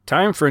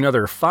time for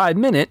another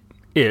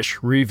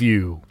 5-minute-ish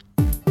review.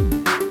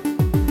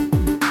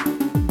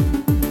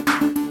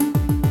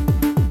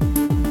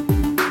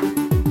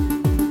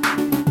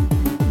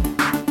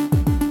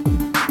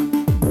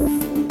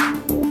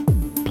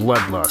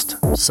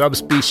 Bloodlust,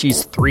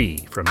 Subspecies 3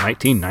 from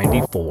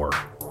 1994.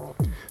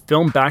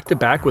 Filmed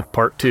back-to-back with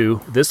Part 2,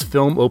 this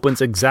film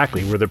opens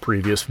exactly where the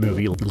previous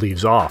movie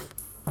leaves off.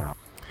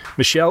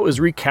 Michelle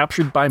is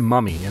recaptured by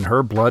Mummy, and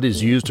her blood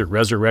is used to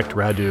resurrect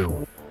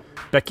Radu.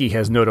 Becky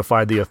has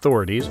notified the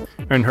authorities,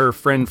 and her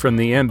friend from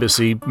the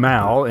embassy,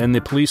 Mal, and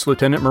the police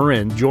lieutenant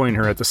Marin join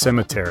her at the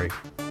cemetery.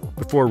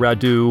 Before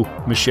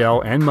Radu, Michelle,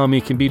 and Mummy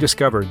can be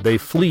discovered, they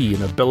flee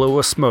in a billow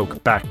of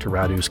smoke back to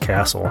Radu's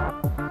castle.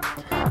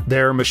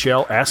 There,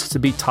 Michelle asks to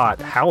be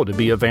taught how to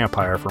be a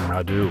vampire from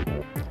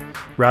Radu.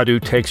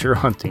 Radu takes her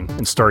hunting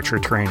and starts her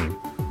training,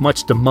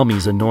 much to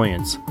Mummy's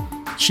annoyance.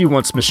 She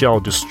wants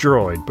Michelle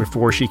destroyed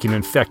before she can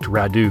infect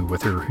Radu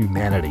with her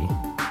humanity.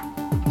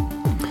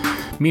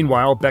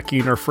 Meanwhile, Becky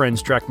and her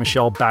friends track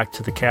Michelle back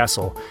to the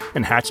castle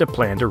and hatch a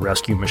plan to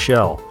rescue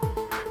Michelle.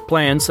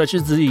 Plans such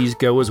as these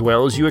go as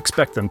well as you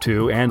expect them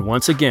to, and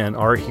once again,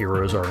 our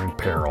heroes are in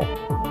peril.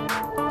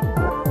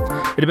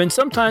 It had been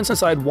some time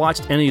since I'd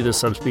watched any of the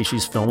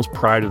Subspecies films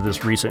prior to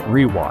this recent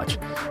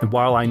rewatch, and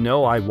while I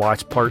know I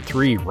watched Part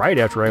 3 right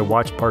after I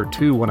watched Part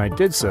 2 when I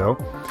did so,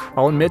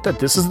 I'll admit that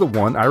this is the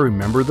one I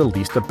remember the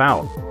least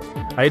about.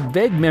 I had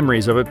vague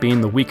memories of it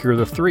being the weaker of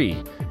the three,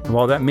 and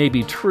while that may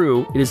be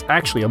true, it is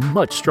actually a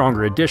much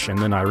stronger addition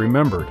than I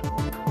remembered.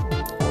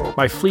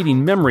 My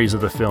fleeting memories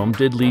of the film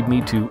did lead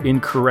me to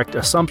incorrect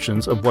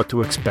assumptions of what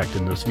to expect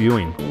in this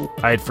viewing.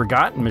 I had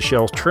forgotten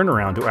Michelle's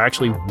turnaround to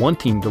actually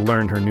wanting to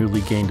learn her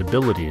newly gained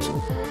abilities,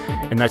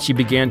 and that she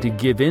began to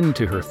give in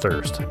to her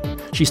thirst.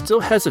 She still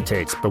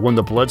hesitates, but when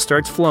the blood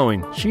starts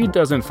flowing, she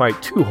doesn't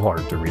fight too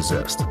hard to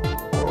resist.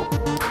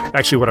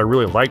 Actually, what I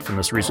really liked from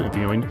this recent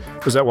viewing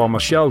was that while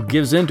Michelle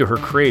gives in to her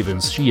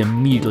cravings, she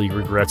immediately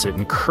regrets it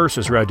and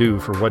curses Radu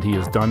for what he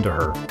has done to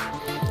her.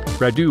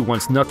 Radu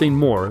wants nothing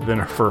more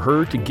than for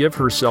her to give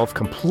herself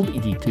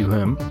completely to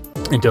him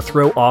and to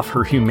throw off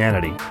her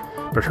humanity,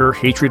 but her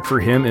hatred for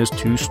him is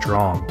too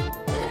strong.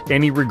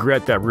 Any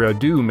regret that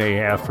Radu may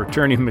have for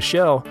turning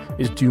Michelle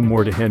is due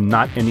more to him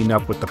not ending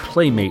up with the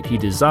playmate he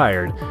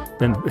desired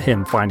than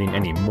him finding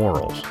any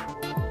morals.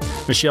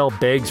 Michelle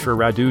begs for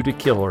Radu to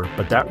kill her,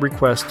 but that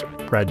request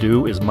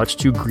Radu is much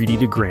too greedy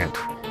to grant.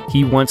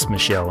 He wants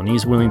Michelle, and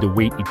he's willing to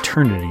wait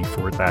eternity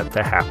for that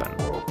to happen.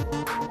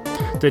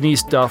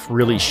 Denise Duff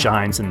really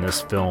shines in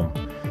this film.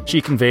 She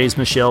conveys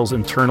Michelle's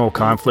internal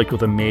conflict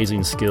with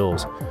amazing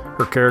skills.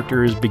 Her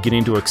character is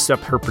beginning to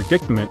accept her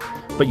predicament,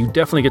 but you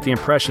definitely get the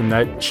impression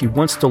that she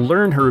wants to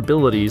learn her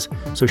abilities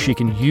so she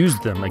can use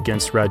them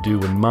against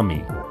Radu and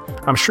Mummy.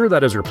 I'm sure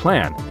that is her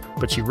plan,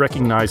 but she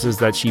recognizes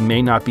that she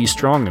may not be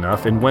strong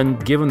enough, and when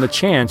given the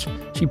chance,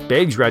 she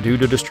begs Radu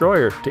to destroy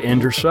her to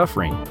end her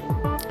suffering.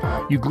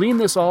 You glean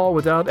this all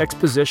without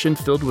exposition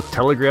filled with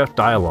telegraphed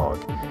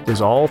dialogue. It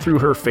is all through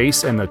her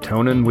face and the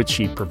tone in which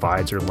she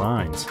provides her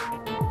lines.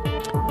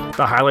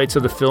 The highlights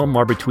of the film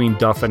are between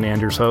Duff and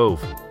Anders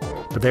Hove,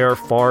 but they are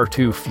far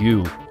too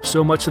few.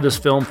 So much of this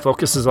film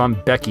focuses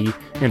on Becky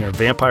and her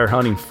vampire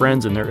hunting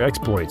friends and their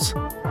exploits.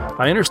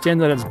 I understand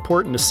that it's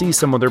important to see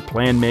some of their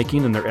plan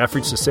making and their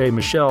efforts to save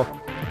Michelle,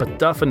 but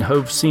Duff and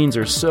Hove's scenes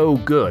are so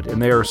good,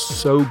 and they are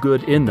so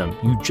good in them,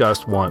 you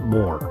just want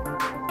more.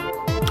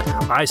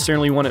 I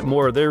certainly wanted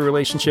more of their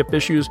relationship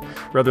issues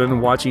rather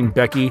than watching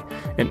Becky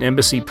and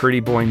embassy pretty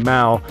boy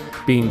Mal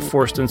being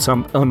forced in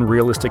some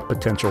unrealistic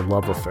potential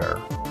love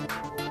affair.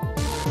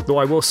 Though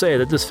I will say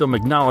that this film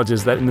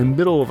acknowledges that in the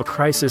middle of a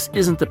crisis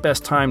isn't the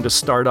best time to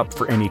start up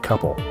for any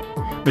couple.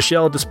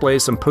 Michelle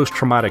displays some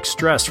post-traumatic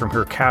stress from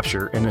her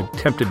capture and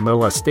attempted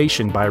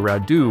molestation by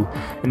Radu,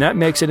 and that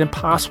makes it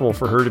impossible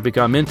for her to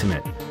become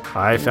intimate.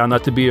 I found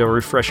that to be a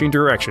refreshing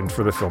direction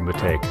for the film to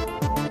take.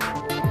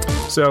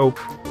 So,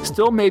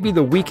 still maybe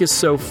the weakest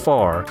so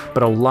far,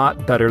 but a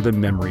lot better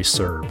than memory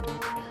served.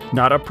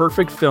 Not a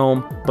perfect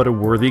film, but a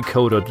worthy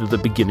coda to the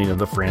beginning of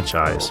the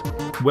franchise.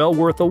 Well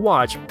worth a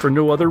watch for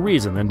no other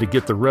reason than to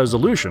get the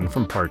resolution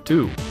from Part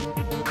 2.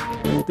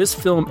 This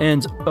film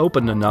ends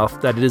open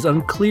enough that it is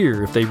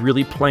unclear if they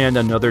really planned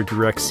another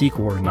direct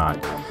sequel or not.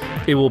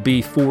 It will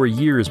be 4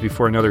 years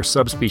before another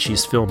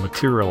Subspecies film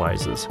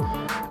materializes.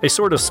 A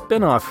sort of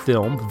spin-off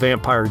film,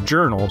 Vampire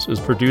Journals, is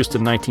produced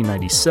in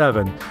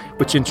 1997,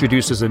 which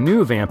introduces a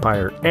new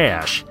vampire,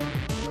 Ash.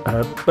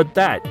 But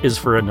that is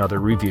for another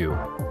review.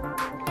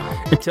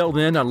 Until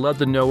then, I'd love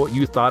to know what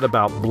you thought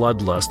about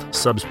Bloodlust,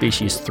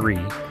 Subspecies 3,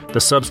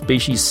 the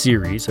Subspecies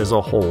series as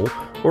a whole,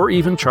 or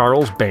even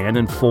Charles Band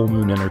and Full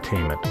Moon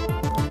Entertainment.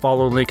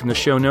 Follow the link in the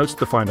show notes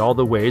to find all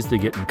the ways to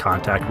get in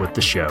contact with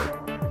the show.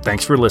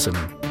 Thanks for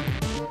listening.